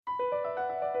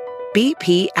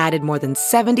BP added more than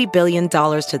 $70 billion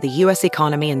to the U.S.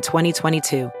 economy in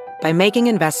 2022 by making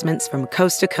investments from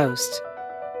coast to coast.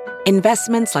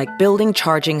 Investments like building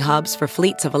charging hubs for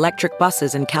fleets of electric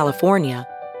buses in California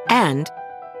and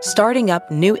starting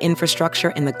up new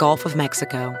infrastructure in the Gulf of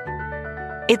Mexico.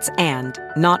 It's and,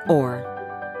 not or.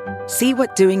 See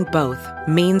what doing both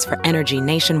means for energy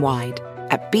nationwide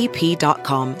at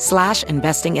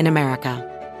bp.com/investing in America.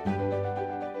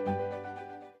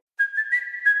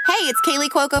 Hey, it's Kaylee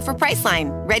Cuoco for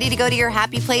Priceline. Ready to go to your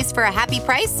happy place for a happy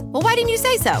price? Well, why didn't you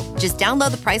say so? Just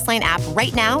download the Priceline app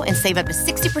right now and save up to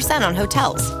 60% on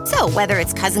hotels. So whether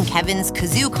it's Cousin Kevin's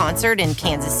Kazoo Concert in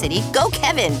Kansas City, go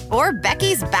Kevin, or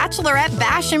Becky's Bachelorette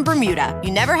Bash in Bermuda,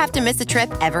 you never have to miss a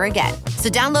trip ever again. So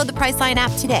download the Priceline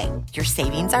app today. Your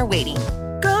savings are waiting.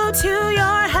 Go to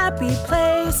your happy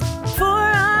place for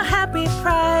a happy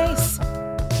price.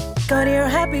 Go to your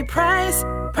happy price,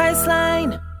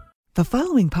 Priceline. The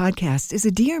following podcast is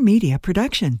a Dear Media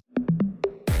production.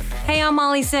 Hey, I'm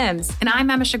Molly Sims. And I'm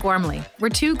Emma Gormley. We're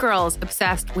two girls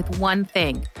obsessed with one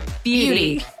thing,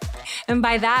 beauty. And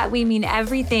by that, we mean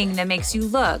everything that makes you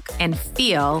look And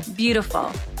feel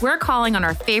beautiful. We're calling on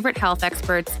our favorite health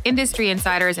experts, industry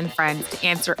insiders, and friends to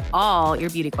answer all your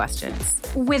beauty questions.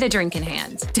 With a drink in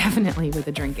hand. Definitely with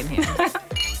a drink in hand.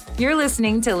 You're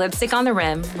listening to Lipstick on the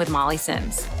Rim with Molly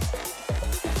Sims.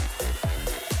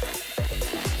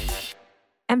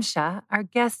 Emsha, our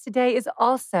guest today, is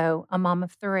also a mom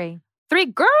of three. Three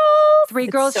girls? Three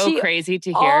girls. So she crazy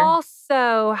to hear.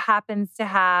 Also happens to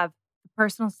have a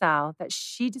personal style that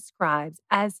she describes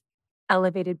as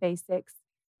elevated basics.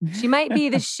 She might be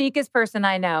the chicest person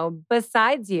I know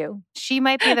besides you. She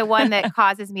might be the one that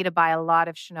causes me to buy a lot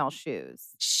of Chanel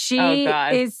shoes. She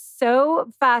is so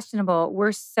fashionable.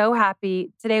 We're so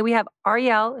happy. Today we have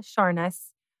Arielle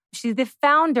Charnas. She's the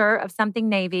founder of Something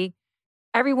Navy,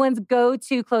 everyone's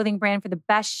go-to clothing brand for the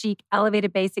best chic,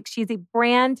 elevated basics. She's a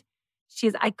brand. She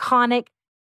is iconic.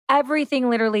 Everything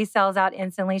literally sells out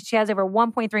instantly. She has over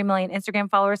 1.3 million Instagram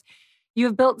followers.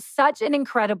 You've built such an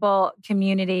incredible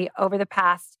community over the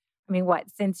past,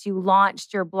 since you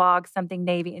launched your blog, Something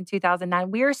Navy, in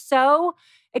 2009. We are so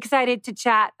excited to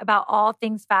chat about all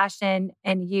things fashion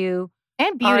and you.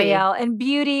 And beauty. Arielle, and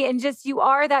beauty. And just, you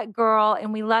are that girl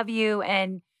and we love you.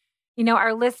 And,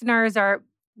 our listeners are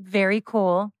very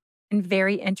cool and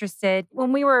very interested.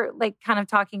 When we were kind of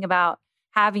talking about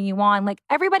having you on,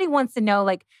 everybody wants to know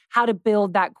how to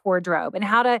build that wardrobe and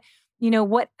how to,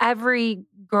 what every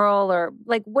girl or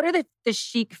what are the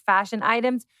chic fashion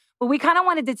items. But we kind of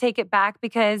wanted to take it back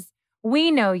because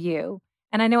we know you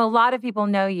and I know a lot of people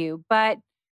know you, but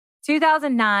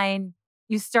 2009,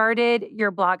 you started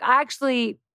your blog. I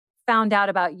actually found out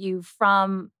about you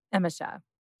from Emma.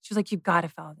 She was like, you've got to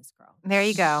follow this girl. There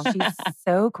you go. She's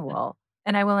so cool.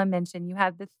 And I will mention, you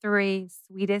have the three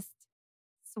sweetest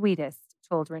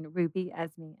children, Ruby,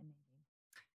 Esme, and Navy.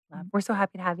 Love. We're so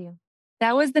happy to have you.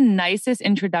 That was the nicest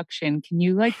introduction. Can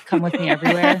you come with me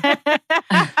everywhere?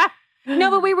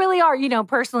 No, but we really are.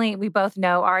 Personally, we both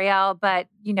know Arielle, but,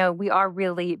 we are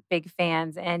really big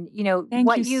fans. And, Thank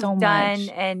what you you've so done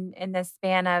much. and in the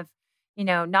span of,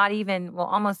 not even,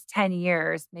 almost 10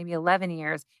 years, maybe 11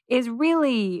 years, is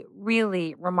really,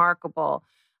 really remarkable.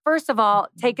 First of all,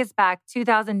 take us back,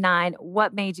 2009.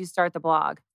 What made you start the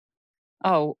blog?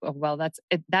 Oh, well, that's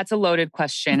a loaded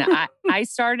question. I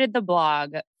started the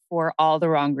blog for all the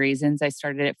wrong reasons. I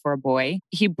started it for a boy.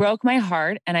 He broke my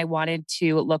heart and I wanted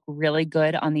to look really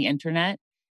good on the internet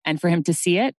and for him to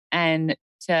see it and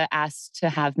to ask to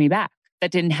have me back.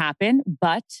 That didn't happen,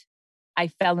 but I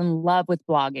fell in love with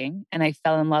blogging and I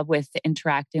fell in love with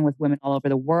interacting with women all over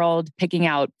the world,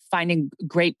 finding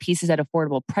great pieces at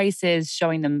affordable prices,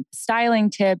 showing them styling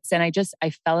tips. And I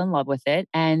fell in love with it.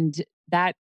 And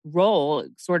that role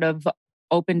sort of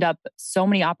opened up so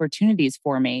many opportunities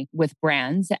for me with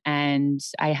brands. And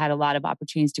I had a lot of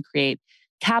opportunities to create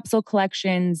capsule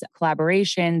collections,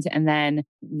 collaborations. And then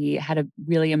we had a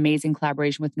really amazing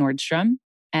collaboration with Nordstrom.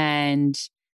 And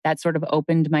that sort of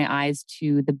opened my eyes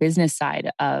to the business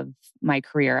side of my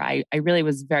career. I really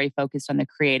was very focused on the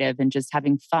creative and just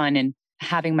having fun and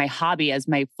having my hobby as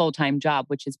my full-time job,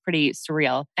 which is pretty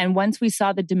surreal. And once we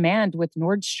saw the demand with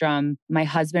Nordstrom, my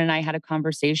husband and I had a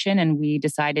conversation and we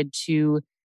decided to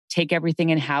take everything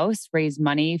in-house, raise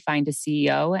money, find a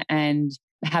CEO, and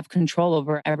have control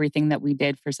over everything that we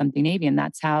did for Something Navy. And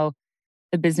that's how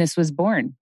the business was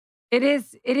born. It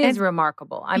is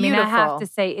remarkable. I mean, I have to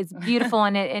say it's beautiful.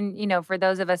 And for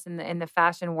those of us in the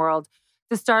fashion world,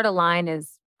 to start a line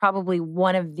is probably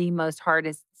one of the most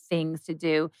hardest things to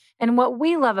do. And what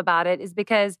we love about it is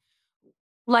because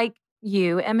like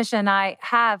you, Emma and I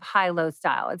have high-low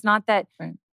style. It's not that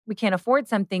we can't afford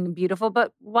something beautiful,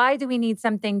 but why do we need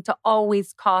something to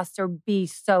always cost or be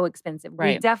so expensive?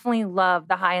 Right. We definitely love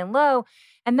the high and low.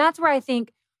 And that's where I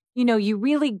think, you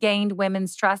really gained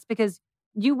women's trust because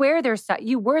you were their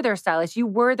stylist, you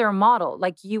were their model.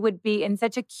 Like you would be in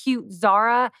such a cute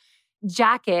Zara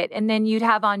jacket and then you'd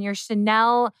have on your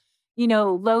Chanel,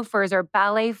 loafers or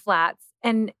ballet flats.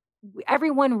 And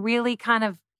everyone really kind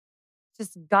of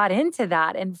just got into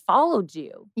that and followed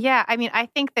you. Yeah. I mean, I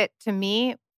think that to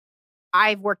me,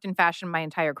 I've worked in fashion my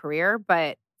entire career,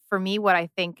 but for me, what I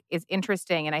think is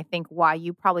interesting and I think why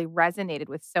you probably resonated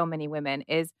with so many women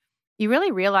is you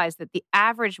really realize that the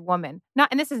average woman,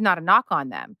 and this is not a knock on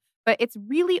them, but it's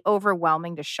really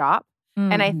overwhelming to shop.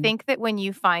 Mm-hmm. And I think that when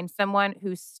you find someone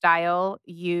whose style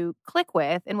you click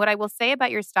with, and what I will say about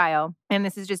your style, and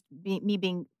this is just me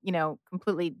being,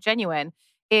 completely genuine,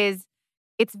 is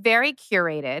it's very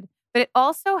curated, but it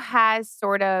also has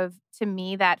sort of, to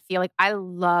me, that feel like I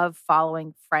love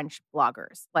following French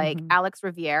bloggers. Like Alex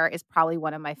Riviere is probably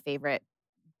one of my favorite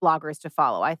bloggers to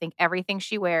follow. I think everything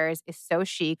she wears is so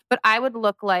chic, but I would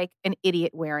look like an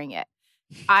idiot wearing it.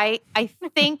 I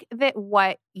think that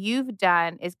what you've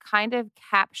done is kind of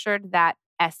captured that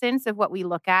essence of what we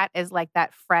look at as like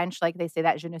that French, like they say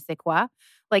that je ne sais quoi.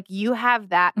 Like you have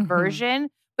that version,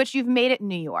 but you've made it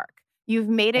New York. You've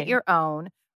made it your own,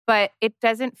 but it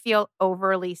doesn't feel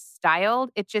overly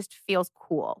styled. It just feels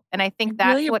cool. And I think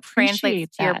that's what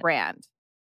translates to your brand.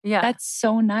 Yeah. That's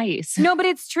so nice. No, but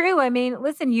it's true. I mean,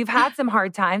 listen, you've had some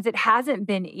hard times. It hasn't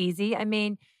been easy. I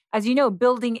mean, as you know,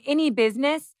 building any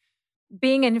business,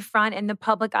 being in front in the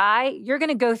public eye, you're going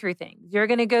to go through things. You're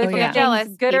going to go through things, jealous.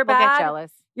 good or People bad. get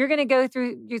jealous. You're going to go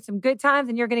through some good times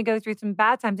and you're going to go through some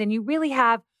bad times. And you really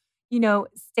have,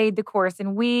 stayed the course.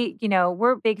 And we,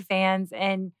 we're big fans.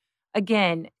 And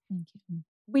again,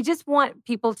 we just want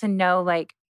people to know,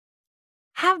 like,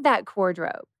 have that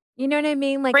wardrobe. You know what I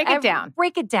mean? Like break it down.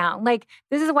 Break it down. Like,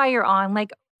 this is why you're on.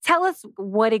 Like, tell us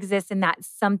what exists in that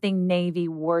something navy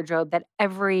wardrobe that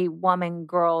every woman,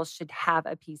 girl should have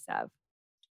a piece of.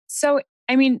 So,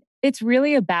 I mean, it's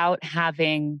really about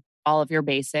having all of your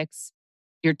basics,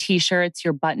 your t-shirts,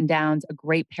 your button-downs, a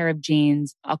great pair of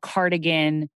jeans, a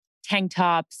cardigan, tank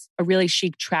tops, a really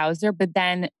chic trouser, but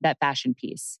then that fashion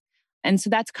piece. And so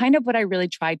that's kind of what I really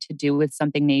tried to do with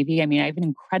Something Navy. I mean, I have an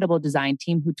incredible design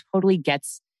team who totally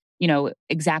gets,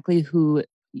 exactly who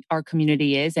our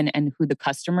community is and who the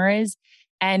customer is.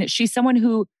 And she's someone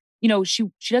who, she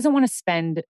doesn't want to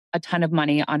spend a ton of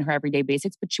money on her everyday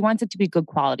basics, but she wants it to be good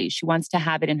quality. She wants to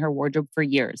have it in her wardrobe for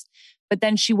years. But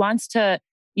then she wants to,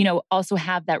 also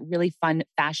have that really fun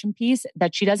fashion piece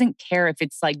that she doesn't care if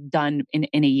it's like done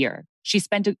in a year. She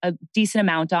spent a decent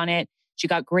amount on it. She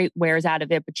got great wears out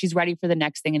of it, but she's ready for the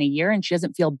next thing in a year and she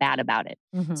doesn't feel bad about it.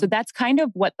 So that's kind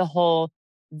of what the whole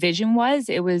vision was.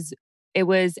 It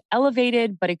was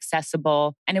elevated, but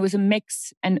accessible. And it was a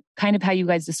mix, and kind of how you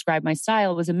guys described my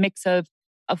style was a mix of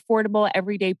affordable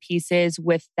everyday pieces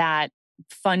with that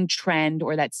fun trend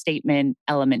or that statement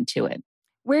element to it.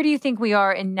 Where do you think we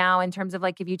are now in terms of,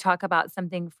 like, if you talk about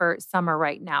something for summer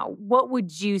right now, what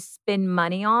would you spend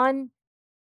money on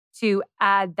to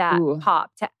add that pop,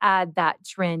 to add that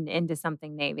trend into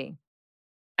Something Navy?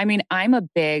 I mean, I'm a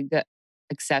big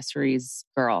accessories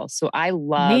girl. So I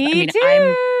love, Me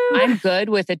too. I'm good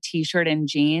with a t-shirt and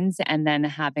jeans and then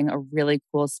having a really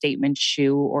cool statement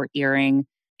shoe or earring.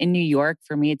 In New York,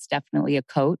 for me, it's definitely a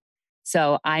coat.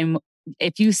 So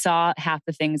if you saw half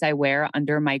the things I wear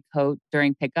under my coat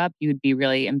during pickup, you'd be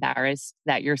really embarrassed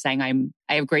that you're saying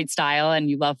I have great style and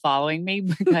you love following me,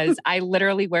 because I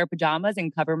literally wear pajamas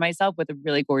and cover myself with a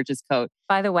really gorgeous coat.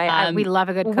 By the way, we love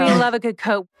a good coat. We love a good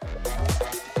coat.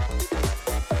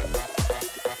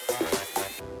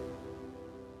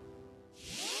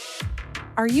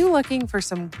 Are you looking for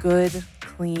some good,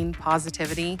 clean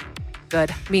positivity?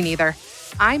 Good. Me neither.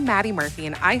 I'm Maddie Murphy,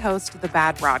 and I host The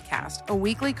Bad Broadcast, a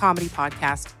weekly comedy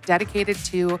podcast dedicated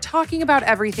to talking about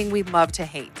everything we love to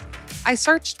hate. I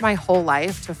searched my whole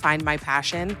life to find my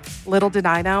passion. Little did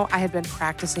I know I had been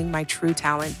practicing my true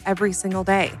talent every single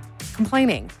day,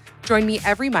 complaining. Join me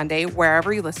every Monday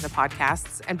wherever you listen to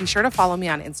podcasts, and be sure to follow me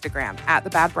on Instagram @The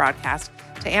Bad Broadcast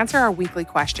to answer our weekly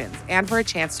questions and for a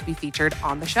chance to be featured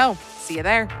on the show. See you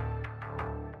there.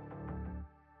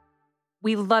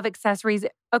 We love accessories.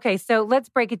 Okay, so let's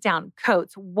break it down.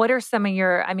 Coats. What are some of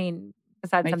your,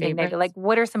 besides My Something Navy, favorites? like,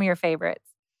 what are some of your favorites?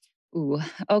 Ooh,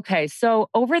 okay.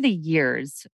 So over the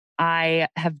years, I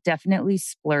have definitely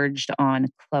splurged on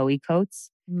Chloe coats,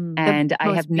 and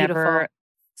I have never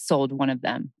sold one of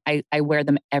them. I wear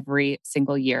them every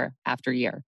single year after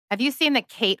year. Have you seen the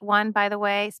Kate one, by the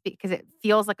way? Because it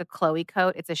feels like a Chloe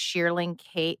coat. It's a shearling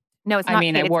Kate No, it's not. I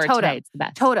mean, Kate, I wore it Totem. today. It's the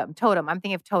best. Totem. I'm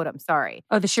thinking of Totem. Sorry.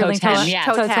 Oh, the shearling Totem, totem. yeah.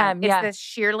 Totem, yeah. It's this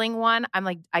shearling one. I'm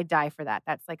like, I die for that.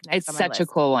 That's like next It's on my such a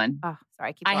list. cool one. Oh,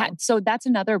 sorry. Keep going. So that's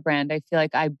another brand. I feel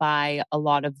like I buy a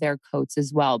lot of their coats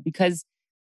as well because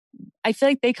I feel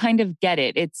like they kind of get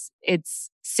it. It's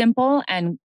simple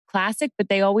and classic, but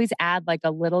they always add like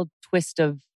a little twist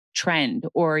of trend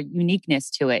or uniqueness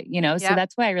to it, you know? So Yep.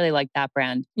 that's why I really like that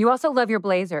brand. You also love your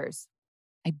blazers.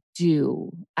 I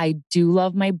do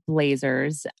love my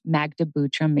blazers. Magda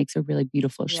Butrym makes a really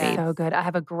beautiful shape. So good. I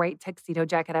have a great tuxedo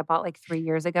jacket I bought like 3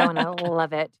 years ago and I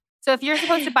love it. So if you're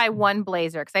supposed to buy one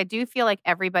blazer, because I do feel like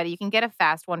everybody, you can get a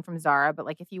fast one from Zara, but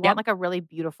like if you want like a really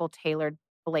beautiful tailored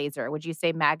blazer, would you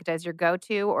say Magda is your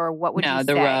go-to or what would you say? No,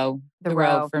 the Row. The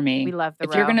Row for me. We love the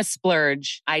Row. If you're going to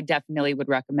splurge, I definitely would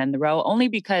recommend the Row only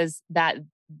because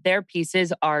their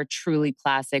pieces are truly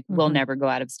classic, will never go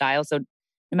out of style. So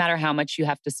no matter how much you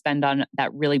have to spend on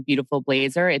that really beautiful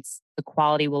blazer, the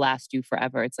quality will last you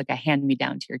forever. It's like a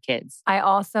hand-me-down to your kids. I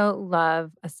also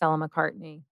love a Stella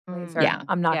McCartney blazer. Yeah.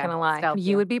 I'm not going to lie. stealthy.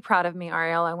 You would be proud of me,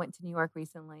 Arielle. I went to New York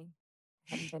recently.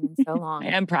 I haven't been in so long. I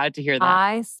am proud to hear that.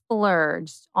 I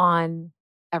splurged on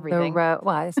Everything. the Row.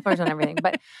 Well, I splurged on everything,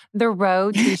 but the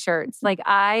Row t-shirts. Like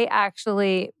I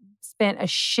actually spent a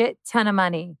shit ton of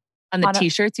money on the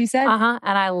t-shirts you said? And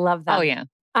I love them. Oh, yeah.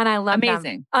 And I love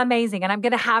Amazing. them. Amazing. And I'm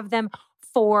going to have them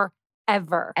forever.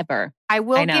 Ever. I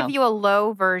will give you a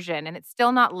low version, and it's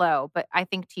still not low, but I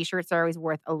think t-shirts are always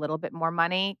worth a little bit more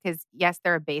money because, yes,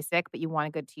 they're a basic, but you want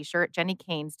a good t-shirt. Jenny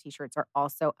Kane's t-shirts are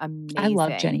also amazing. I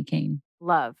love Jenny Kane.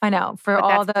 Love. I know. For But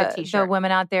all that's the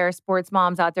women out there, sports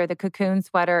moms out there, the cocoon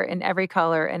sweater in every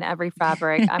color and every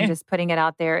fabric, I'm just putting it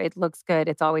out there. It looks good.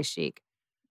 It's always chic.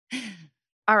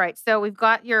 All right, so we've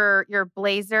got your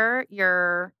blazer,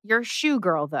 your shoe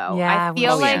girl though. Yeah, I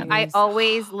feel like shoes. I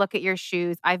always look at your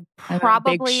shoes. I've I'm a big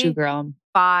probably shoe girl.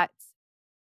 bought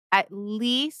at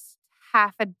least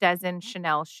half a dozen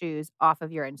Chanel shoes off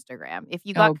of your Instagram. If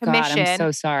you got commission, God, I'm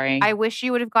so sorry. I wish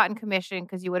you would have gotten commission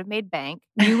because you would have made bank.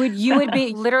 You would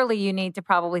be literally. You need to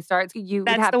probably start. You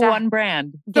That's would have the to, one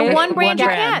brand. The one brand you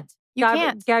can't. You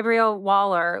can't. Gabrielle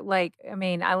Waller, like, I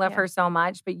mean, I love Yeah. her so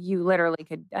much, but you literally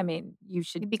could, I mean, you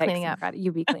should You'd be take cleaning some up. credit.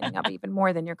 You'd be cleaning up even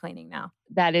more than you're cleaning now.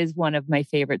 That is one of my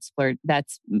favorite splurge.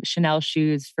 That's Chanel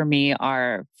shoes for me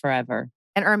are forever.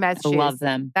 And Hermes I shoes. love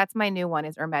them. That's my new one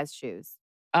is Hermes shoes.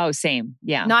 Oh, same.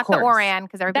 Yeah. Not of the course. Oran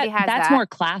because everybody has That's that. more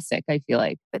classic, I feel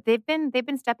like. But they've been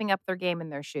stepping up their game in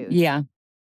their shoes. Yeah.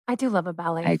 I do love a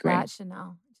ballet I agree. flat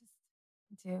Chanel.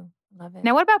 I do love it.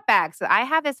 Now, what about bags? So I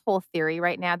have this whole theory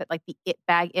right now that like the it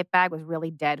bag was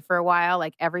really dead for a while.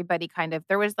 Like everybody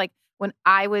there was like when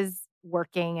I was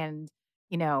working and,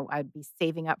 you know, I'd be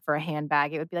saving up for a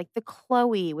handbag. It would be like the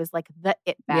Chloe was like the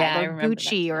it bag Yeah, I or remember Gucci that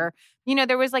too. or, you know,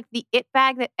 there was like the it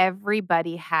bag that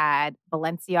everybody had.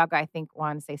 Balenciaga, I think,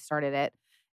 wanted to say started it.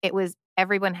 It was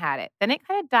everyone had it. Then it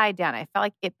kind of died down. I felt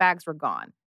like it bags were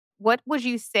gone. What would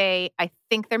you say? I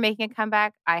think they're making a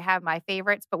comeback. I have my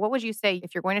favorites, but what would you say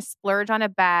if you're going to splurge on a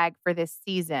bag for this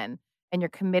season and you're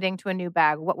committing to a new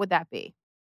bag? What would that be?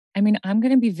 I mean, I'm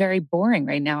going to be very boring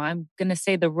right now. I'm going to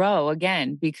say the Row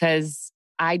again because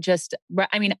I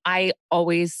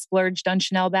always splurged on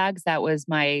Chanel bags. That was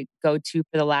my go-to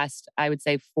for the last, I would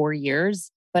say, 4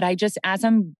 years. But as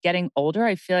I'm getting older,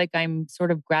 I feel like I'm sort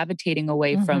of gravitating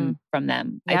away from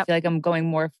them. Yep. I feel like I'm going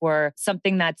more for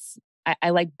something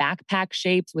I like backpack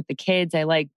shapes with the kids. I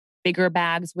like bigger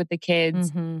bags with the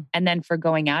kids. Mm-hmm. And then for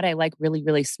going out, I like really,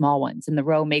 really small ones. And the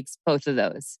Row makes both of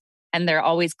those. And they're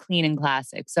always clean and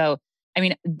classic. So, I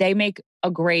mean, they make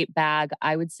a great bag.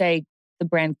 I would say the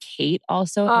brand Kate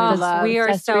also. Oh, we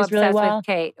are so obsessed with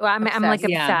Kate. Well, I'm like Obsessed. obsessed.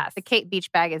 Yeah. The Kate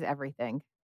Beach bag is everything.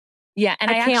 Yeah. And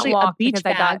I can't actually, walk a beach because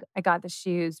bag. I got the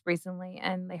shoes recently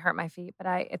and they hurt my feet, but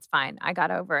it's fine. I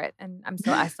got over it and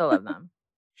I still love them.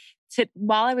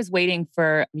 While I was waiting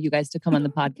for you guys to come on the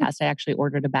podcast, I actually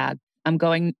ordered a bag. I'm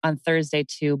going on Thursday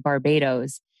to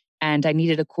Barbados and I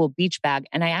needed a cool beach bag.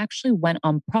 And I actually went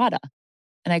on Prada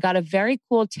and I got a very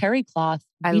cool terry cloth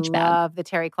beach bag. I love the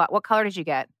terry cloth. What color did you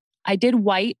get? I did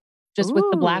white just with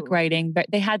the black Ooh. writing. But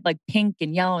they had like pink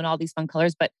and yellow and all these fun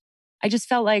colors. But I just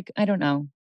felt like, I don't know.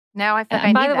 Now I feel like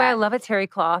And I By need the way, I that. love a terry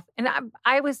cloth. And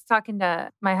I was talking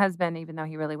to my husband, even though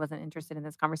he really wasn't interested in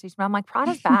this conversation, but I'm like,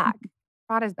 Prada's back.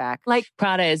 Prada's back. Like,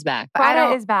 Prada is back. But I Prada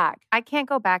don't- is back. I can't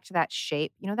go back to that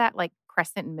shape. You know that like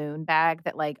crescent moon bag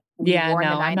that like we Yeah, wore in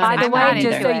no, the 90s? I'm not By the into way, that into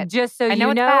either. it. just so I know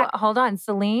you it's know, back. hold on,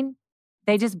 Celine,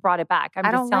 they just brought it back. I'm I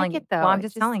just don't telling like you. it, though. Well, I'm It's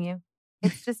just just- telling you.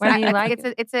 It's just Whether you like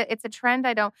it's a trend.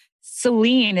 I don't.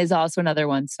 Celine is also another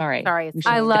one. Sorry. Sorry, We it's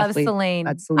should I love definitely Celine.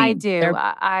 talk about Celine. I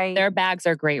do. Their bags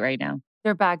are great right now.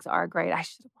 Their bags are great. I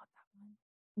should have bought that one.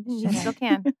 You still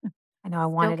can. I know I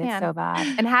wanted it can. so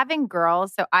bad. And having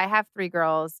girls, so I have 3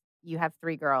 girls, you have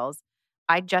 3 girls.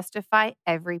 I justify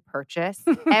every purchase.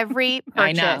 Every purchase.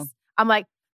 I know. I'm like,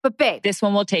 but babe, This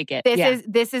one will take it.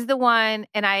 this is the one.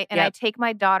 And I take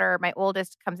my daughter, my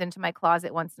oldest comes into my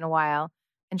closet once in a while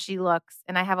and she looks,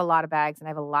 and I have a lot of bags and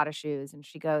I have a lot of shoes. And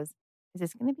she goes, is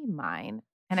this going to be mine?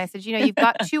 And I said, you've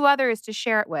got 2 others to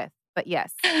share it with. But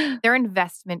yes, they're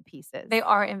investment pieces. They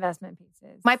are investment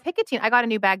pieces. My Picotin, I got a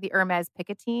new bag, the Hermes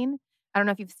Picotin. I don't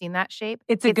know if you've seen that shape.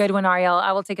 It's a good one, Arielle.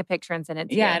 I will take a picture and send it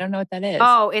to you. Yeah, I don't know what that is.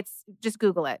 Oh, just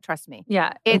Google it. Trust me.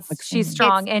 Yeah, she's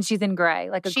strong and she's in gray,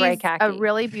 like a gray khaki. A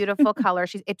really beautiful color.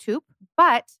 She's a taupe,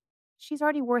 but she's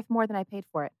already worth more than I paid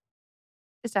for it.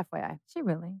 Just FYI. She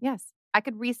really? Yes. I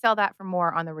could resell that for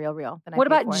more on the Real than I paid for it. What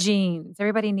about jeans?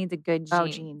 Everybody needs a good jean. Oh,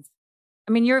 jeans.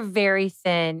 I mean, you're very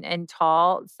thin and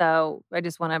tall, so I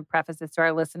just want to preface this to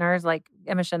our listeners. Like,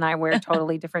 Emish and I wear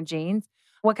totally different jeans.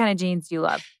 What kind of jeans do you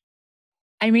love?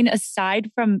 I mean, aside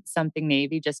from something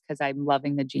navy, just because I'm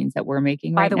loving the jeans that we're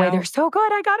making right now. By the way, they're so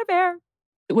good. I got a pair.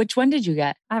 Which one did you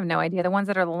get? I have no idea. The ones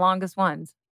that are the longest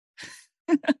ones.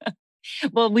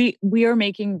 Well, we are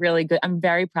making really good. I'm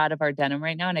very proud of our denim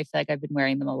right now, and I feel like I've been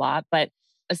wearing them a lot. But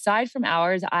aside from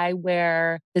ours, I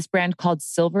wear this brand called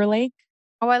Silver Lake.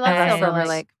 Oh, I love Silver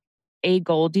Lake. A.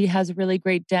 Goldie has really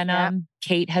great denim. Yep.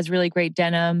 Kate has really great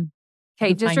denim.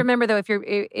 Kate, just remember though,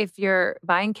 if you're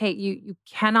buying Kate, you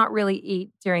cannot really eat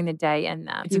during the day in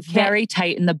them. It's very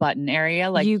tight in the button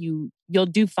area. Like you'll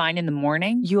do fine in the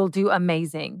morning. You'll do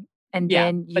amazing. And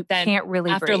then you can't really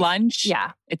after breathe. Lunch,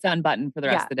 it's unbuttoned for the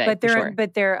rest of the day.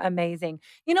 But they're amazing.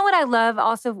 You know what I love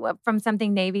also from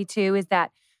something navy too is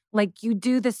that like you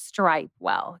do the stripe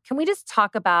well. Can we just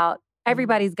talk about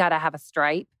everybody's got to have a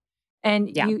stripe?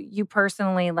 And you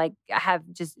personally like have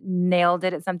just nailed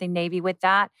it at something navy with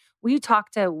that. Will you talk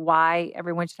to why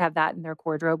everyone should have that in their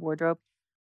wardrobe?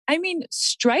 I mean,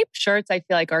 striped shirts, I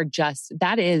feel like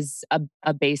that is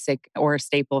a basic or a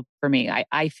staple for me.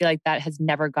 I feel like that has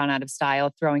never gone out of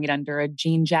style, throwing it under a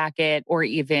jean jacket or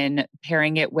even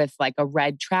pairing it with like a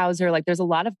red trouser. Like there's a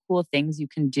lot of cool things you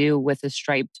can do with a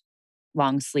striped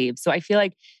long sleeve. So I feel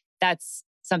like that's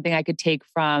something I could take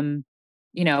from,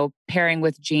 pairing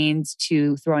with jeans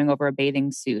to throwing over a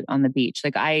bathing suit on the beach.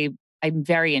 Like I'm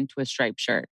very into a striped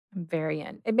shirt. I'm very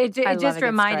in. It just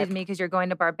reminded me because you're going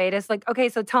to Barbados. Like, okay,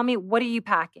 so tell me, what are you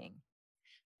packing?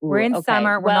 We're in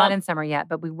summer. We're not in summer yet,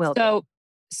 but we will.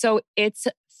 So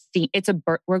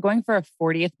we're going for a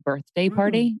 40th birthday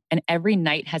party, and every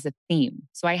night has a theme.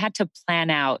 So I had to plan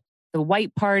out the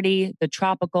white party, the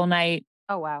tropical night.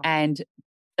 Oh wow! And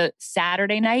the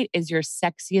Saturday night is your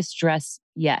sexiest dress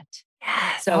yet.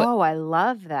 Yes. So I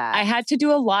love that. I had to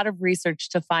do a lot of research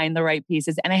to find the right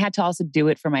pieces. And I had to also do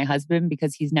it for my husband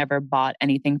because he's never bought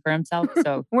anything for himself.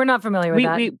 So we're not familiar with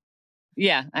that.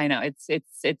 Yeah, I know. It's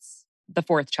the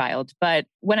 4th child. But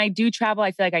when I do travel,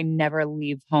 I feel like I never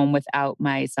leave home without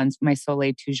my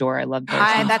Soleil Toujours. I love those.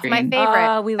 That's my favorite.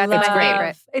 Oh, that's my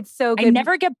favorite. It's so good. I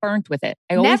never get burnt with it.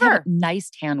 I always have a nice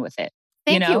tan with it.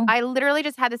 Thank you. I literally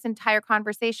just had this entire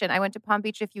conversation. I went to Palm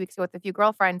Beach a few weeks ago with a few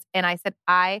girlfriends and I said,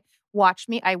 watch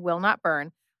me. I will not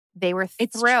burn. They were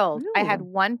thrilled. I had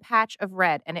one patch of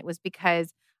red and it was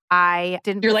because I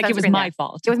didn't. You're like, it was my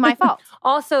fault. It was my fault.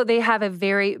 Also, they have a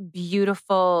very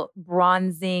beautiful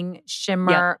bronzing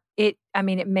shimmer. Yep.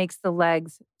 It makes the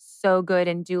legs so good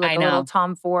and do like a little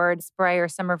Tom Ford spray or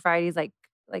Summer Fridays, like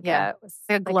a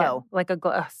glow. Like a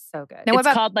glow. Oh, so good. Now,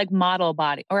 it's called like Model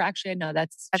Body. Or actually, no,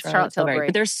 that's Charlotte Tilbury.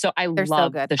 But I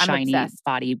love the shiny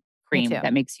body cream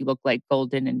that makes you look like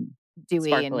golden and dewy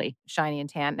sparkly. And shiny and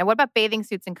tan. Now, what about bathing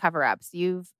suits and cover-ups?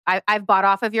 I've bought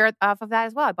off of that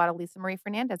as well. I bought a Lisa Marie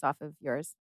Fernandez off of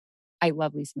yours. I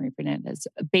love Lisa Marie Fernandez.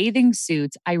 Bathing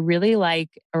suits, I really like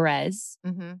Erez.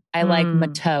 Mm-hmm. I like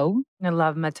Mateau. I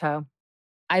love Mateau.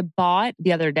 I bought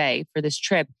the other day for this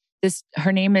trip.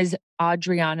 Her name is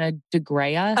Adriana de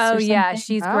Greas. Oh yeah,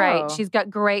 she's great. She's got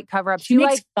great cover-ups. She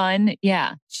makes fun.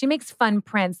 Yeah, she makes fun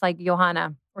prints like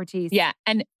Johanna Ortiz. Yeah,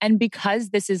 and because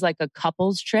this is like a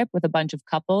couples trip with a bunch of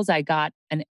couples, I got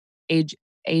an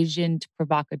Agent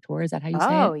Provocateur. Is that how you say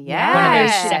it? Oh yeah, one of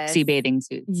those sexy bathing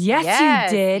suits.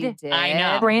 Yes, you did. I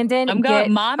know. Brandon, I'm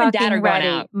going. Mom and Dad are ready.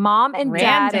 going out. Mom and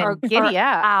Dad are giddy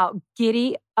up. Out.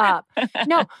 Giddy up.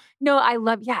 No, I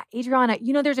love. Yeah, Adriana.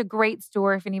 There's a great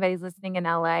store if anybody's listening in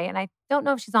LA, and I don't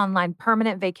know if she's online.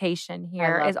 Permanent Vacation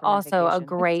here is also a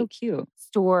great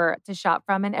store to shop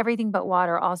from, and Everything But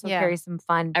Water also carries some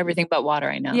fun. Everything But Water,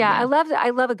 I know. Yeah, I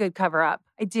love a good cover up.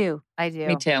 I do.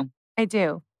 Me too. I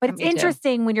do. But it's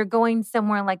interesting when you're going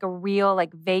somewhere like a real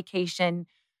like vacation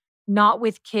not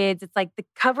with kids. It's like the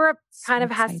cover up kind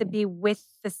of has to exciting. be with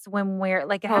the swimwear.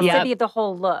 Like it has to be the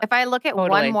whole look. If I look at Totally.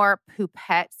 one more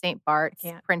Poupette St. Bart's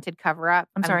printed cover up,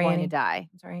 I'm sorry, going Annie. to die.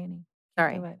 I'm sorry, Annie.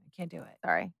 Sorry. I can't do it.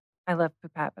 Sorry. I love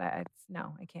Poupette, but I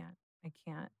can't. I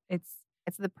can't.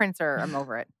 It's the printer. I'm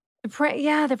over it. the print.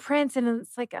 Yeah, the prints. And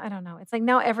it's like, I don't know. It's like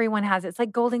now everyone has it. It's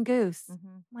like Golden Goose.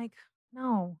 I'm like,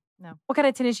 no. What kind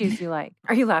of tennis shoes do you like?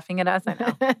 Are you laughing at us? I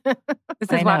know.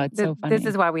 It's so funny. This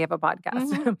is why we have a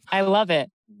podcast. I love it.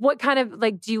 What kind of,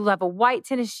 like, do you love a white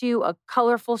tennis shoe, a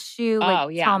colorful shoe?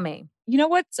 Like, tell me. You know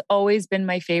what's always been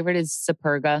my favorite is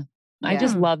Superga. I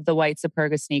just love the white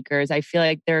Superga sneakers. I feel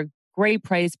like they're a great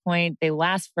price point. They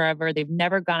last forever. They've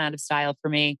never gone out of style for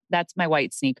me. That's my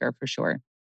white sneaker for sure.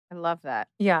 I love that.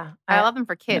 Yeah. I love them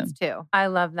for kids too. I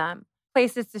love them.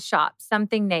 Places to shop,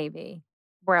 something navy.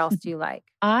 Where else do you like?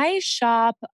 I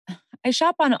shop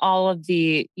on all of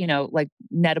the, like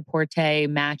Net-a-Porter,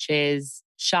 Matches,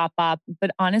 Shop Up.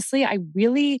 But honestly,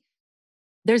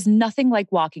 there's nothing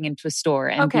like walking into a store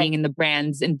and being in the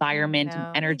brand's environment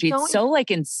and energy. It's so like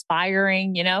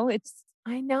inspiring,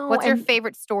 I know. What's your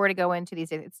favorite store to go into these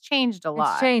days? It's changed a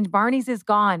lot. It's changed. Barney's is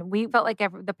gone. We felt like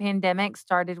the pandemic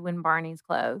started when Barney's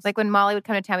closed. Like when Molly would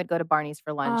come to town, we'd go to Barney's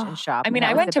for lunch and shop. I mean,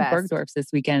 I went to Bergdorf's this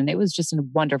weekend. It was just a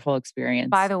wonderful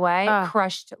experience. By the way,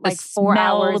 crushed like the 4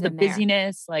 smell, hours the in there.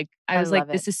 busyness. Like I was like,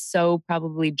 this is so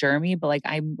probably germy, but like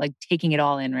I'm like taking it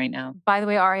all in right now. By the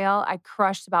way, Arielle, I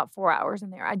crushed about 4 hours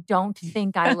in there. I don't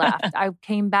think I left. I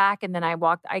came back and then I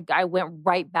went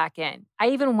right back in. I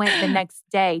even went the next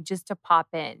day just to pop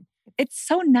in. It's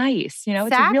so nice.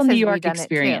 It's a real New York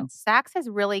experience. Saks has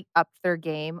really upped their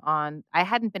game on, I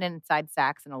hadn't been inside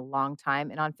Saks in a long time.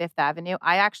 And on Fifth Avenue,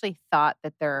 I actually thought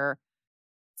that their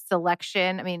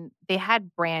selection, I mean, they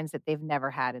had brands that they've never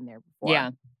had in there before.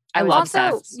 Yeah. I love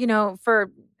Saks.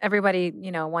 For everybody,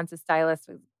 wants a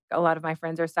stylist. A lot of my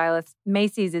friends are stylists.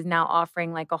 Macy's is now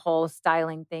offering like a whole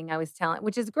styling thing. I was telling,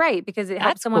 which is great because it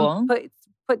helps someone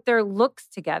put their looks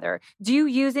together. Do you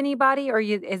use anybody or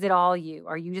is it all you?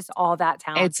 Are you just all that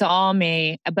talented? It's all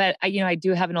me. But I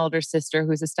do have an older sister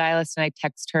who's a stylist and I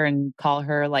text her and call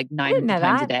her like 9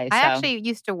 times a day. I actually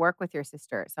used to work with your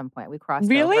sister at some point. We crossed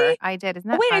really? over. I did.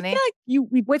 Isn't that funny? I feel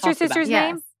like What's your sister's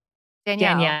name?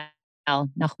 Danielle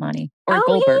Nachmani or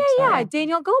Goldberg. Yeah,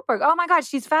 Danielle Goldberg. Oh my God,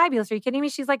 she's fabulous. Are you kidding me?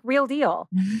 She's like real deal.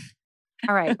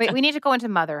 All right. Wait, we need to go into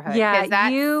motherhood. Yeah,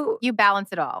 you balance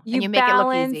it all. And you make it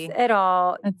look easy. It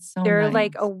all. That's so They're nice.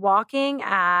 like a walking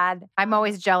ad. I'm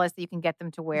always jealous that you can get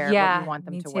them to wear what you want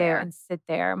them to wear. And sit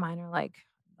there. Mine are like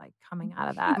coming out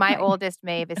of that. My oldest,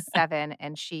 Maeve, is 7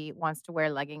 and she wants to wear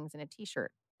leggings and a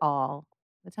t-shirt all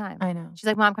the time. I know. She's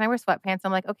like, Mom, can I wear sweatpants?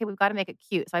 I'm like, okay, we've got to make it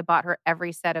cute. So I bought her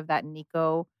every set of that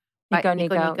Nico. Yeah,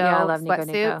 I love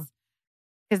Nico.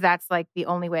 Because that's like the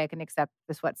only way I can accept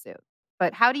the sweatsuit.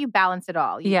 But how do you balance it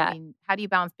all? How do you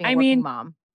balance being a working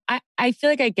mom? I feel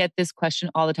like I get this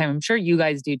question all the time. I'm sure you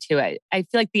guys do too. I feel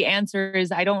like the answer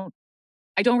is I don't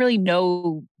really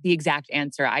know the exact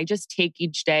answer. I just take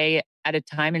each day at a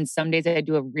time. And some days I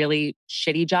do a really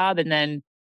shitty job. And then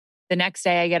the next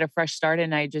day I get a fresh start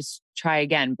and I just try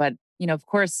again. But, of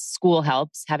course, school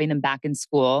helps, having them back in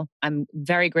school. I'm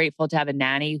very grateful to have a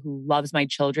nanny who loves my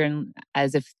children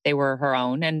as if they were her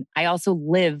own. And I also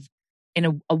live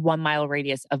in a 1 mile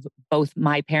radius of both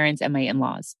my parents and my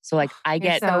in-laws. So like I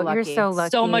get you're so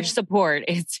lucky. So much support.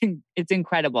 It's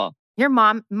incredible. Your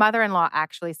mother-in-law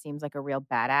actually seems like a real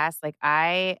badass. Like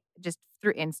I just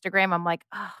through Instagram, I'm like,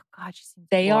 oh God, she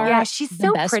seems she's the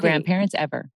so best pretty. grandparents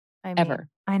ever. Ever.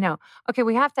 I know. Okay,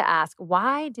 we have to ask,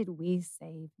 why did we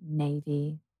save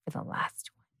Navy for the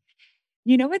last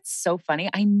one? It's so funny.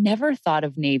 I never thought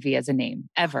of Navy as a name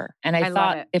ever. And I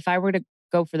thought if I were to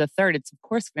go for the third, it's of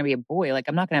course going to be a boy. Like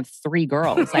I'm not going to have 3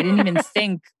 girls. I didn't even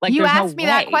think like you there's asked no me way.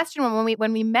 that question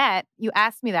when we met. You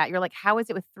asked me that. You're like, how is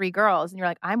it with 3 girls? And you're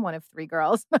like, I'm one of 3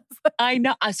 girls. I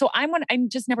know. So I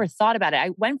just never thought about it.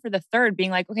 I went for the third,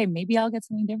 being like, okay, maybe I'll get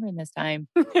something different this time.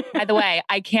 By the way,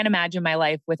 I can't imagine my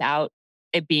life without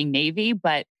it being Navy,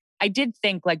 but I did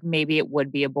think like maybe it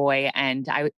would be a boy, and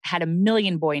I had a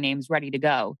million boy names ready to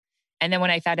go. And then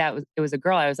when I found out it was a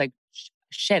girl, I was like,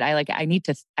 shit, I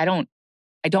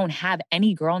don't have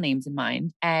any girl names in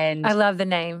mind. And I love the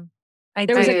name.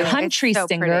 There was a country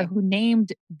singer who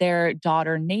named their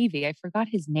daughter Navy. I forgot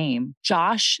his name.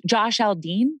 Josh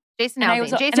Aldean. Jason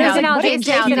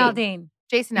Aldean.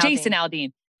 Jason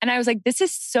Aldean. And I was like,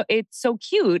 it's so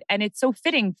cute and it's so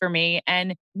fitting for me.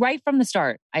 And right from the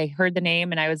start, I heard the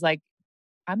name and I was like,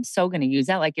 I'm so going to use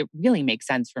that. Like, it really makes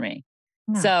sense for me.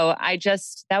 No. So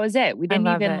that was it. We didn't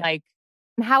even like.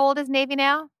 And how old is Navy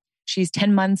now? She's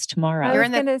 10 months tomorrow. You're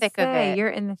in the thick of it. You're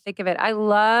in the thick of it. I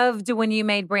loved when you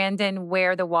made Brandon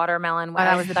wear the watermelon.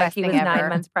 That was the best he thing was ever. 9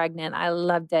 months pregnant. I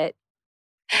loved it.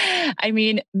 I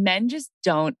mean, men just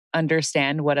don't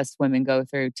understand what us women go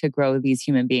through to grow these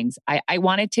human beings. I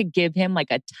wanted to give him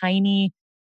like a tiny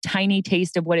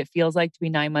taste of what it feels like to be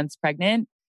 9 months pregnant.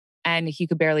 And he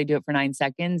could barely do it for 9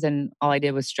 seconds. And all I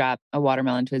did was strap a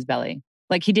watermelon to his belly.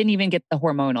 Like he didn't even get the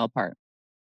hormonal part.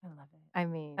 I love it. I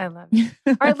mean, I love it.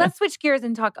 All right, let's switch gears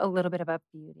and talk a little bit about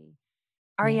beauty.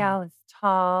 Arielle is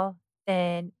tall,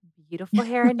 thin, beautiful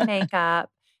hair and makeup.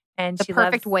 And the she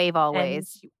perfect loves, wave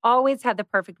always. She always had the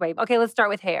perfect wave. Okay, let's start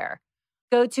with hair.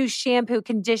 Go-to shampoo,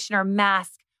 conditioner,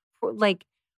 mask, like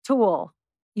tool.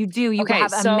 You do. You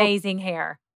have amazing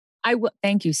hair.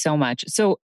 Thank you so much.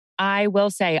 So I will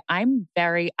say I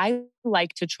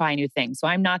like to try new things. So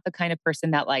I'm not the kind of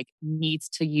person that like needs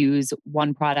to use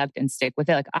one product and stick with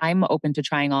it. Like I'm open to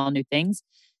trying all new things.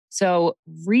 So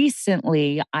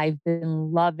recently I've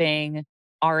been loving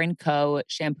R&Co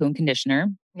shampoo and conditioner.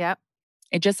 Yep.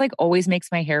 It just like always makes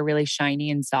my hair really shiny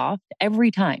and soft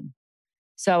every time.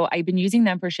 So I've been using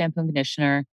them for shampoo and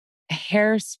conditioner.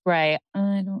 Hairspray.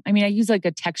 I use like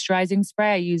a texturizing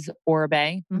spray. I use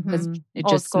Oribe because it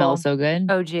just smells so good.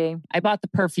 OG. I bought the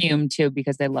perfume too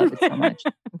because I love it so much.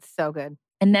 It's so good.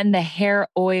 And then the hair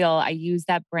oil, I use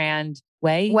that brand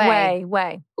Way.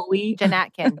 Jen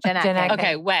Atkin.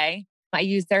 Okay, Way. I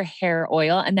use their hair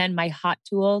oil. And then my hot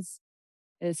tools.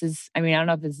 I don't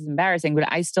know if this is embarrassing, but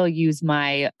I still use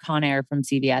my Conair from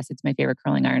CVS. It's my favorite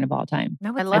curling iron of all time.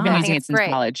 No, I love I've been it. using it since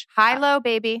college. High-low,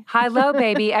 baby. High-low,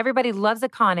 baby. Everybody loves a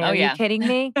Conair. Oh, yeah. Are you kidding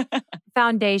me?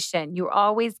 Foundation. You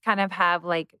always kind of have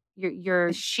like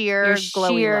your sheer,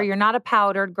 glowy look. You're not a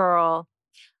powdered girl.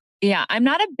 Yeah, I'm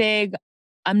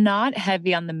not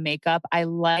heavy on the makeup. I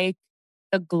like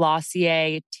the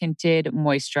Glossier tinted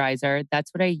moisturizer.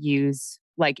 That's what I use.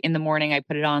 Like in the morning, I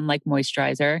put it on like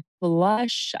moisturizer.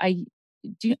 Blush, I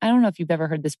don't know if you've ever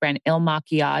heard this brand. Il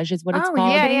Maquillage is what it's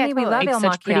called. Yeah, we love Il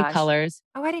such Maquillage. Pretty colors.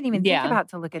 Oh, I didn't even think about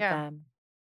to look at them.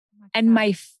 Oh and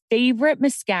my favorite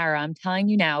mascara, I'm telling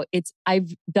you now,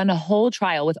 I've done a whole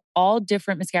trial with all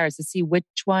different mascaras to see which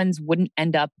ones wouldn't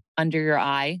end up under your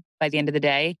eye by the end of the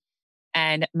day.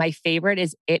 And my favorite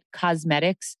is It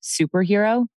Cosmetics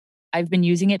Superhero. I've been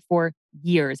using it for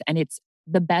years and it's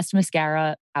the best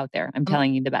mascara out there. I'm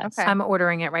telling you, the best. Okay. I'm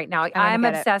ordering it right now. I'm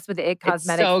obsessed with the It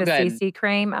Cosmetics, so the good. CC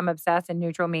cream. I'm obsessed in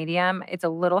neutral medium. It's a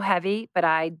little heavy, but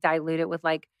I dilute it with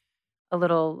like a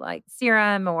little like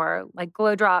serum or like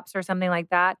glow drops or something like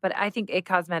that. But I think It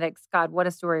Cosmetics, God, what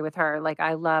a story with her. Like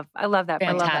I love that.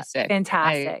 Fantastic.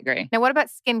 Fantastic. I agree. Now, what about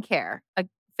skincare? A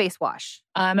face wash?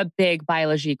 I'm a big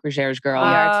Biologique Recherche girl.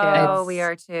 We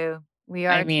are too.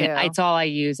 It's all I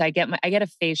use. I get a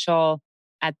facial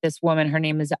at this woman. Her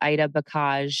name is Aida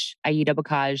Bacage,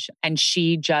 and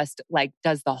she just like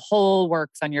does the whole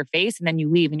works on your face, and then you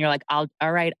leave, and you're like, all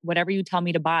right, whatever you tell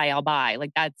me to buy, I'll buy.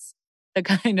 Like that's the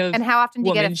kind of. And how often do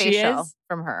you get a she facial is.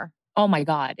 from her? Oh my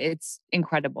God, it's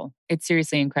incredible. It's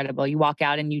seriously incredible. You walk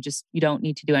out and you don't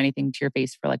need to do anything to your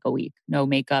face for like a week. No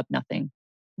makeup, nothing.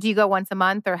 Do you go once a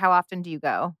month, or how often do you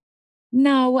go?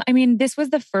 No, I mean, this was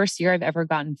the first year I've ever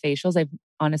gotten facials. I've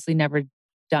honestly never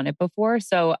done it before.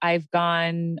 So I've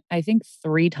gone, I think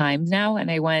 3 times now, and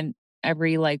I went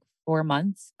every like 4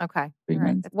 months. Okay. 3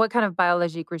 months. What kind of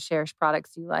Biologique Recherche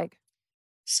products do you like?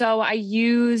 So I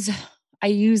use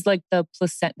like the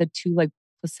 2 like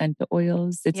placenta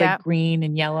oils. It's like green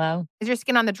and yellow. Is your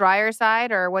skin on the drier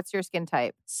side, or what's your skin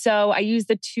type? So I use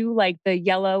the 2, like the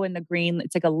yellow and the green.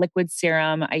 It's like a liquid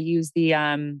serum. I use the,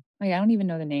 I don't even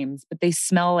know the names, but they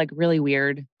smell like really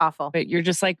weird. Awful. But you're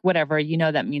just like, whatever,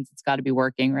 that means it's got to be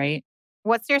working, right?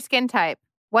 What's your skin type?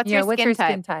 What's your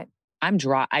skin type? I'm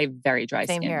dry. I have very dry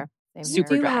Same skin. here.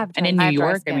 Super dry. And in New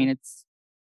York, I mean, it's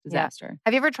disaster. Yeah.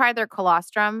 Have you ever tried their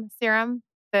colostrum serum?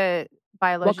 The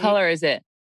Biologique? What color is it?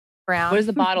 Brown. What does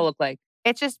the bottle look like?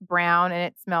 It's just brown and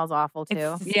it smells awful too.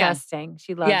 It's disgusting.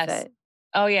 She loves it.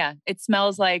 Oh yeah. It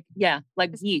smells like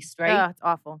yeast, right? Oh, it's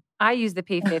awful. I use the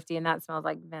P50 and that smells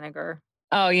like vinegar.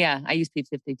 Oh yeah. I use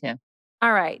P50 too.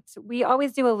 All right. We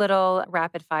always do a little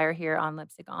rapid fire here on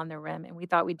Lipstick on the Rim, and we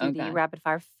thought we'd do the rapid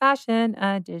fire fashion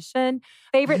edition.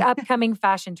 Favorite upcoming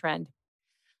fashion trend?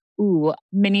 Ooh,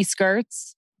 mini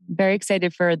skirts. Very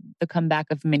excited for the comeback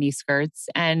of mini skirts,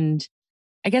 and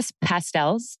I guess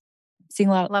pastels. Seeing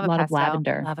a lot of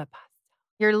lavender. Love a pastel.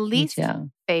 Your least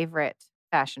favorite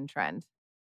fashion trend?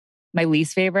 My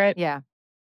least favorite? Yeah.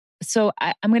 So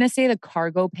I'm going to say the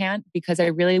cargo pant because I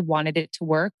really wanted it to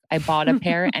work. I bought a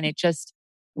pair and it just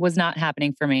was not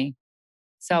happening for me.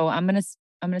 So I'm going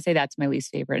to say that's my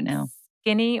least favorite now.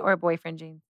 Skinny or boyfriend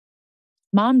jeans?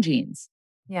 Mom jeans.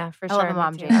 Yeah, for I sure. love a Me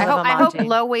mom too. jean. I love a hope mom jean.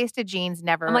 low-waisted jeans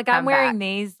never I'm like, come I'm wearing back.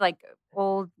 these like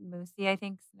old Moosey, I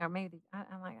think. Or maybe,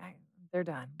 I'm like, they're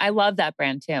done. I love that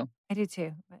brand too. I do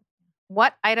too. But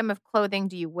What item of clothing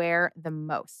do you wear the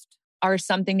most? Are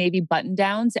something navy button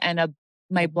downs and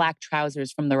my black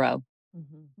trousers from the row.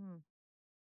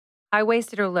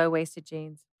 high-waisted or low-waisted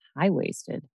jeans?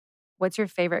 High-waisted. What's your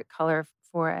favorite color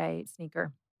for a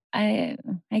sneaker? I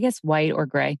guess white or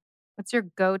gray. What's your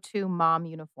go-to mom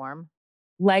uniform?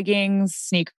 Leggings,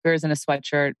 sneakers, and a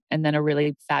sweatshirt, and then a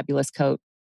really fabulous coat.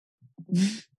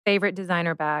 Favorite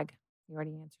designer bag? You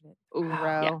already answered it. Ooh,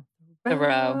 row. Yeah. The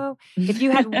row. If you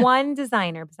had one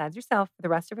designer besides yourself for the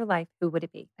rest of your life, who would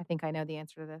it be? I think I know the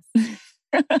answer to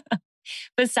this.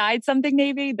 Besides something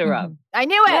navy, the row. I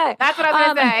knew it. Yeah. That's what I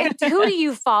was going to say. Who do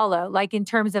you follow? Like in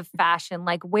terms of fashion,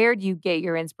 like where do you get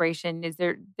your inspiration? Is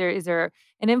there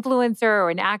an influencer or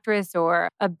an actress or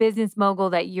a business mogul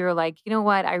that you're like, you know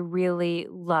what? I really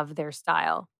love their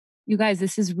style. You guys,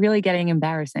 this is really getting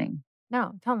embarrassing.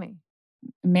 No, tell me.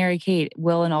 Mary-Kate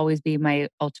will and always be my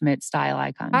ultimate style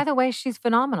icon. By the way, she's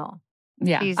phenomenal.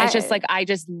 Yeah. It's just like, I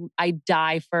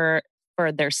die for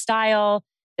their style,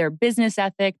 their business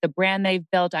ethic, the brand they've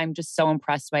built. I'm just so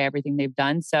impressed by everything they've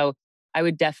done. So I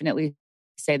would definitely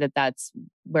say that that's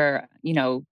where,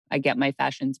 I get my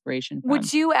fashion inspiration from.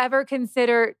 Would you ever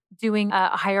consider doing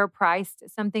a higher priced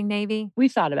something navy?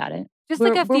 We've thought about it. Just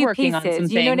like a few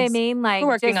pieces. You know what I things. mean? Like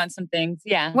We're working on some things.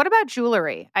 Yeah. What about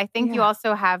jewelry? I think you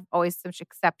also have always such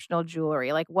exceptional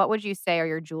jewelry. Like, what would you say are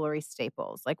your jewelry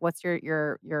staples? Like, what's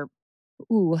your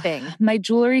thing? My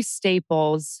jewelry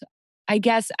staples, I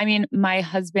guess. I mean, my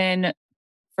husband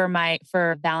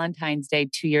for Valentine's Day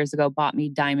 2 years ago bought me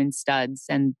diamond studs,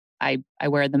 and I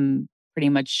wear them pretty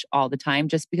much all the time,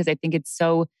 just because I think it's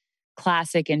so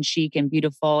classic and chic and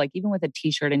beautiful. Like even with a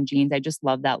t-shirt and jeans, I just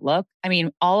love that look. I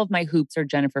mean, all of my hoops are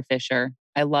Jennifer Fisher.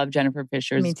 I love Jennifer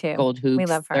Fisher's gold hoops. We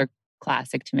love her. They're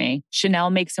classic to me. Chanel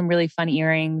makes some really fun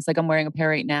earrings. Like I'm wearing a pair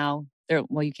right now.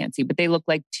 You can't see, but they look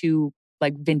like two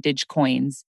like vintage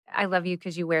coins. I love you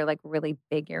because you wear like really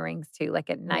big earrings too, like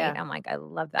at night. Yeah. I'm like, I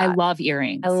love that. I love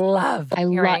earrings. I love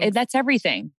that's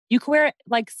everything. You can wear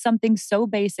like something so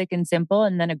basic and simple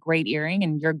and then a great earring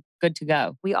and you're good to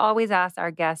go. We always ask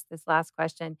our guests this last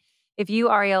question. If you,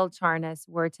 Arielle Charnas,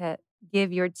 were to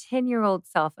give your 10-year-old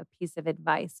self a piece of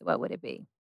advice, what would it be?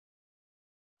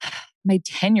 My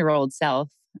 10-year-old self,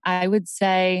 I would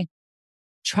say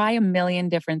try a million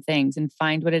different things and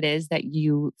find what it is that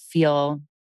you feel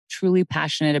truly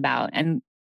passionate about. And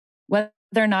whether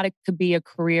or not it could be a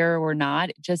career or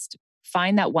not, just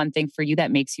find that one thing for you that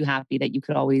makes you happy that you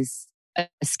could always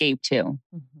escape to.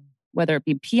 Whether it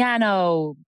be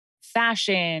piano,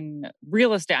 fashion,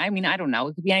 real estate. I mean, I don't know.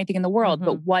 It could be anything in the world,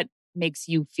 but what makes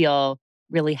you feel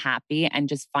really happy, and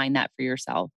just find that for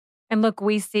yourself. And look,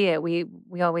 we see it. We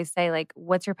always say like,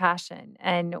 what's your passion?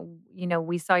 And,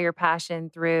 we saw your passion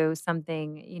through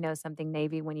something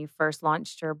Navy when you first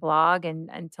launched your blog and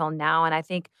until now. And I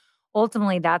think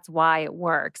ultimately that's why it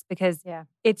works, because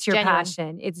it's your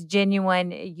passion. It's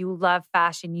genuine. You love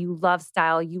fashion. You love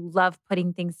style. You love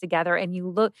putting things together, and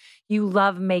you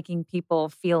love making people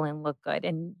feel and look good.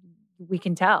 And we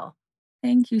can tell.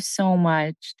 Thank you so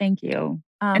much. Thank you.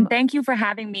 And thank you for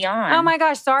having me on. Oh my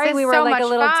gosh. Sorry, we were so like a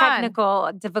little much fun.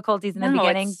 technical difficulties in the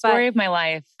beginning. It's the story of my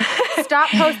life. Stop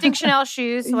posting Chanel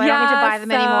shoes so I don't need to buy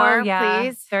them anymore,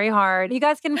 please. Very hard. You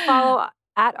guys can follow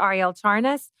at Arielle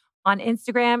Charnas on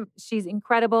Instagram. She's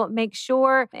incredible. Make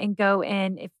sure and go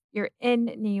in, if you're in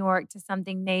New York, to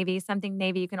Something Navy. Something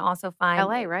Navy you can also find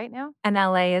LA right now? And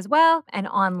LA as well. And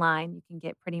online, you can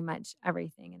get pretty much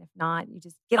everything. And if not, you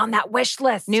just get on that wish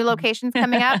list. New locations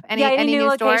coming up? Any new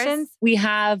locations? Stores? We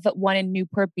have one in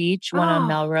Newport Beach, one on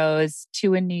Melrose,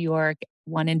 2 in New York,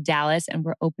 1 in Dallas, and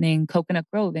we're opening Coconut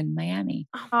Grove in Miami.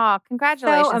 Oh,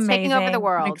 congratulations. So taking over the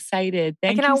world. I'm excited.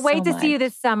 Thank you I cannot so wait to much. see you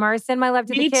this summer. Send my love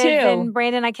to Me the kids. too. And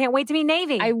Brandon, I can't wait to meet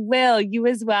Navy. I will. You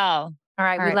as well. All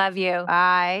right. We love you.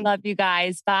 Bye. Love you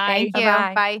guys. Bye. Thank you.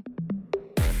 Bye-bye. Bye.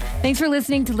 Thanks for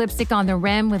listening to Lipstick on the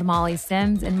Rim with Molly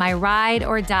Sims and my ride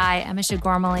or die, Amisha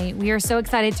Gormley. We are so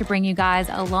excited to bring you guys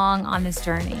along on this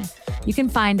journey. You can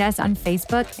find us on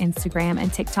Facebook, Instagram,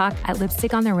 and TikTok at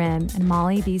Lipstick on the Rim and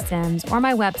Molly B. Sims, or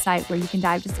my website where you can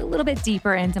dive just a little bit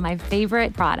deeper into my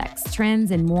favorite products, trends,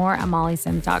 and more at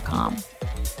mollysims.com.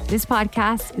 This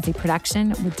podcast is a production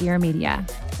with Dear Media.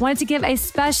 Wanted to give a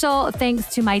special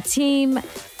thanks to my team,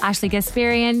 Ashley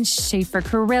Gasparian, Schaefer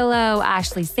Carrillo,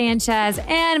 Ashley Sanchez,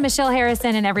 and Michelle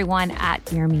Harrison, and everyone at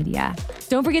Dear Media.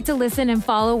 Don't forget to listen and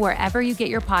follow wherever you get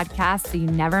your podcasts so you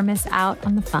never miss out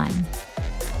on the fun.